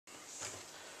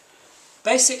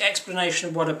Basic explanation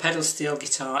of what a pedal steel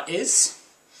guitar is.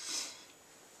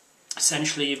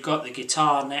 Essentially you've got the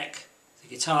guitar neck, the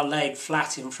guitar laid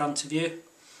flat in front of you,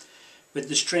 with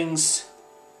the strings,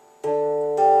 6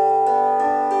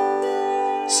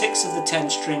 of the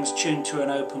 10 strings tuned to an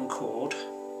open chord,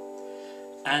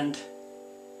 and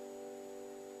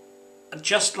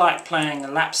just like playing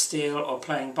a lap steel or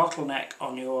playing bottleneck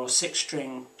on your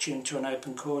 6-string tuned to an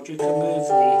open chord, you can move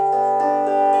the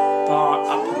bar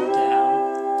up and down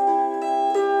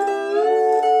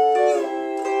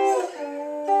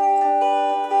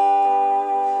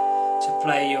to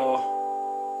play your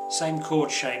same chord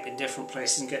shape in different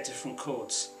places and get different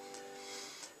chords.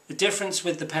 The difference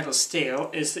with the pedal steel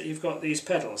is that you've got these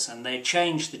pedals and they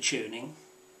change the tuning.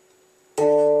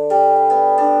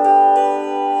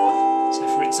 So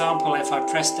for example, if I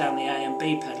press down the A and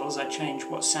B pedals, I change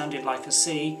what sounded like a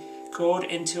C chord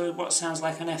into what sounds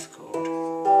like an F chord.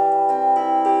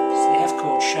 It's the F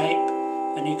chord shape,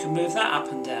 and you can move that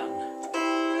up and down.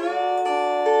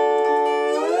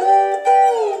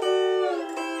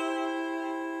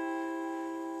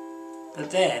 But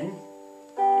then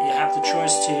you have the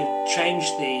choice to change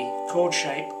the chord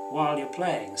shape while you're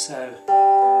playing. So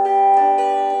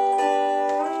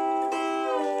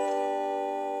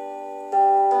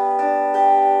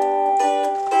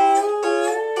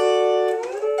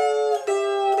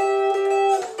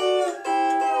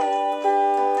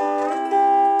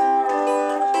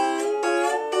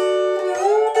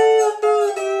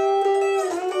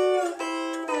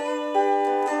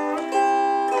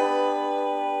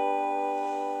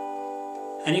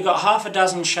and you've got half a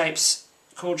dozen shapes,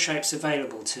 chord shapes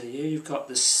available to you. You've got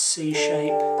the C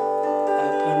shape,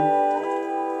 open,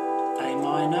 A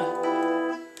minor,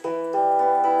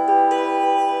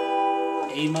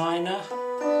 E minor.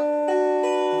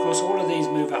 Of course all of these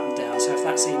move up and down, so if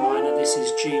that's E minor, this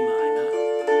is G minor,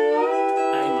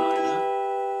 A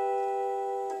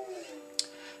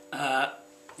minor.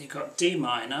 You've got D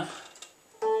minor,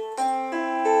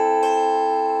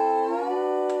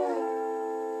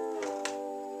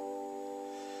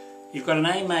 you've got an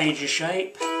A major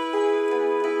shape,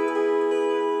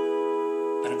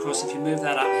 and of course if you move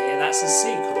that up here, that's a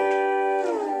C chord.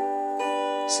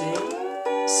 C,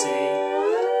 C,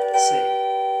 C.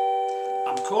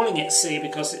 I'm calling it C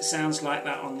because it sounds like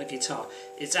that on the guitar.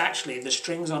 It's actually, the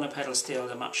strings on a pedal steel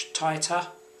are much tighter,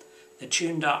 they're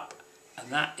tuned up, and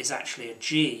that is actually a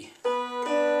G.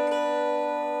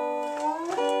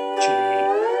 G,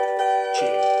 G.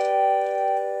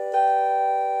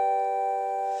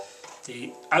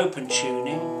 The open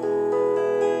tuning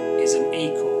is an E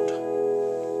chord.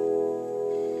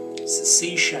 It's a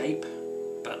C shape,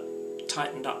 but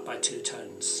tightened up by 2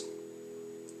 tones.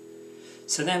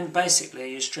 So then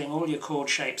basically you string all your chord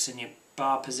shapes and your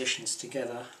bar positions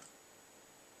together.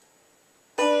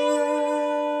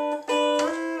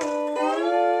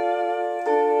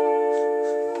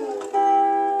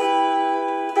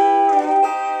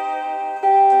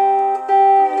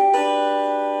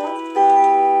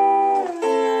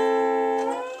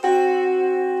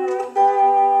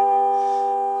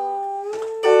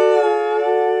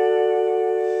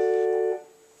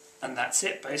 And that's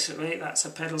it basically, that's a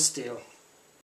pedal steel.